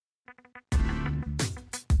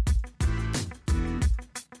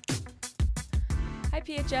Hi,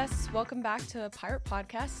 PHS. Welcome back to Pirate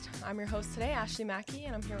Podcast. I'm your host today, Ashley Mackey,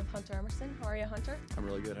 and I'm here with Hunter Emerson. How are you, Hunter? I'm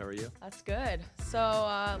really good. How are you? That's good. So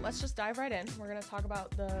let's just dive right in. We're going to talk about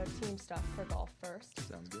the team stuff for golf first.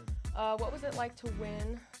 Sounds good. What was it like to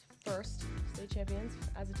win first state champions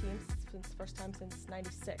as a team since first time since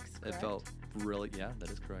 96, correct? It felt really, that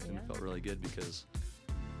is correct. Yeah. And it felt really good because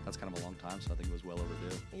that's kind of a long time, so I think it was well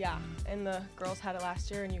overdue. Yeah, and the girls had it last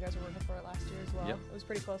year, and you guys were working for it last year as well. Yep. It was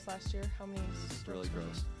pretty close last year. How many It's strokes really were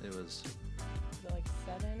gross. It was it like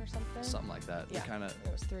 7 or something? something like that. Yeah,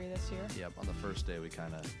 it was 3 this year. Yep, on the first day we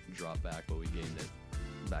kind of dropped back, but we gained it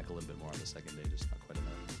back a little bit more on the second day, just not quite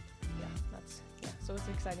enough. So it's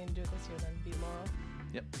exciting to do it this year then, beat Laurel.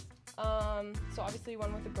 Yep. So obviously you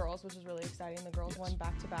won with the girls, which is really exciting. The girls won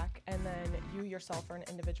back-to-back, and then you yourself are an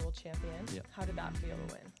individual champion. Yep. How did that feel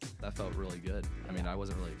to win? That felt really good. I mean, I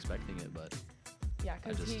wasn't really expecting it, but yeah,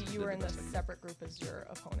 because you were in the best I could. separate group as your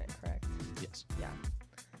opponent, correct? yes. Yeah,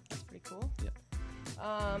 that's pretty cool. Yep.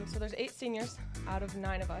 So there's 8 seniors out of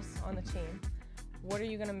 9 of us on the team. What are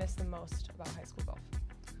you going to miss the most about high school golf?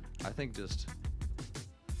 I think just,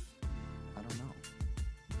 I don't know.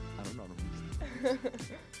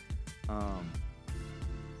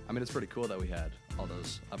 I mean, it's pretty cool that we had all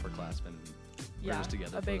those upperclassmen we were just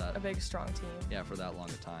together a big strong team. Yeah, for that long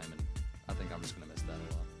a time, and I think I'm just gonna miss that a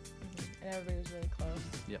lot. Mm-hmm. And everybody was really close.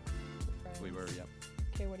 Yep, Friends. we were. Yep.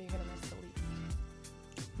 Okay, what are you gonna miss the least?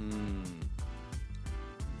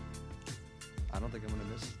 I don't think I'm gonna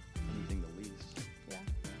miss anything the least. Yeah.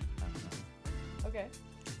 I don't know. Okay.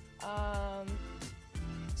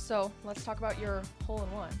 So let's talk about your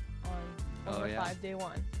hole-in-one on over 5 day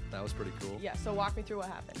one. That was pretty cool. Yeah. So walk me through what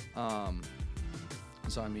happened.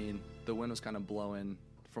 So I mean, the wind was kind of blowing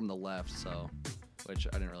from the left, which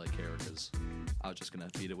I didn't really care because I was just gonna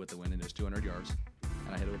feed it with the wind, and it was 200 yards,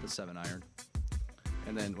 and I hit it with a 7-iron.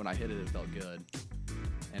 And then when I hit it, it felt good,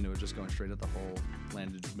 and it was just going straight at the hole,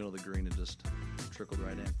 landed in the middle of the green, and just trickled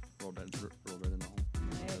right in, rolled right in the hole.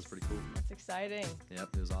 Nice. That was pretty cool. That's exciting. Yep,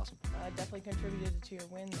 it was awesome. Definitely contributed to your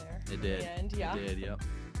win there. It did. In the end, yeah. It did. Yep.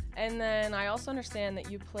 And then I also understand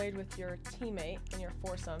that you played with your teammate in your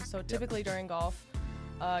foursome. So typically during golf,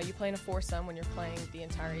 you play in a foursome when you're playing the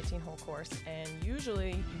entire 18-hole course, and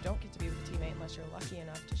usually you don't get to be with a teammate unless you're lucky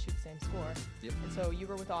enough to shoot the same score. Yep. And so you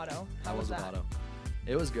were with Otto. How was that? With Otto.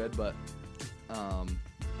 It was good, but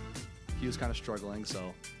he was kind of struggling,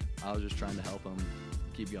 so I was just trying to help him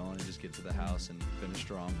keep going and just get to the house and finish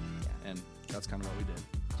strong. Yeah. And that's kind of what we did.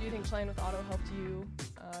 Do you think playing with Otto helped you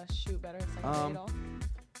shoot better in second day at all?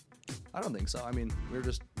 I don't think so. I mean, we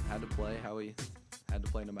just had to play how we had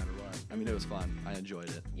to play no matter what. I mean, it was fun. I enjoyed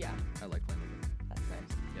it. Yeah. I like playing with him. That's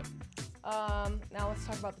nice. Yep. Now let's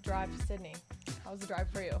talk about the drive to Sydney. How was the drive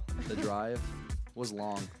for you? The drive was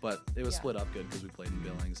long, but it was Yeah. split up good because we played in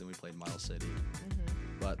Billings and we played in Miles City.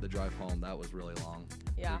 Mm-hmm. But the drive home, that was really long.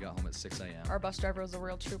 Yeah. We got home at 6 a.m. Our bus driver was a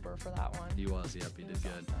real trooper for that one. He was, yep, he did was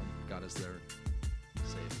good. awesome. Got us there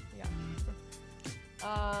safe. Yeah.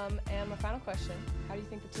 And my final question, how do you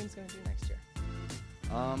think the team's going to do next year?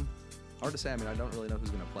 Hard to say. I mean, I don't really know who's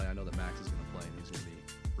going to play. I know that Max is going to play, and he's going to be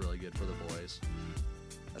really good for the boys,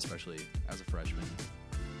 especially as a freshman.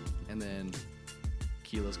 And then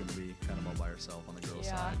Keela's going to be kind of all by herself on the girls'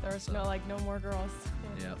 side. Yeah, there's no more girls.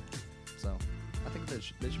 Yep. So I think they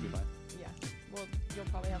should be fine. Yeah. Well, you'll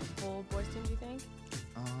probably have a full boys team, do you think?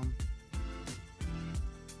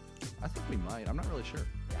 I think we might. I'm not really sure.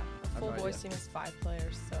 Yeah. A full no boys idea. team is 5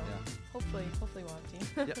 players, so Yeah. hopefully we'll have a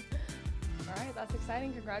team. Yep. All right, that's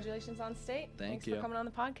exciting. Congratulations on state. Thank Thanks you. for coming on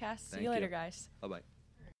the podcast. See Thank you later, you. guys. Bye-bye.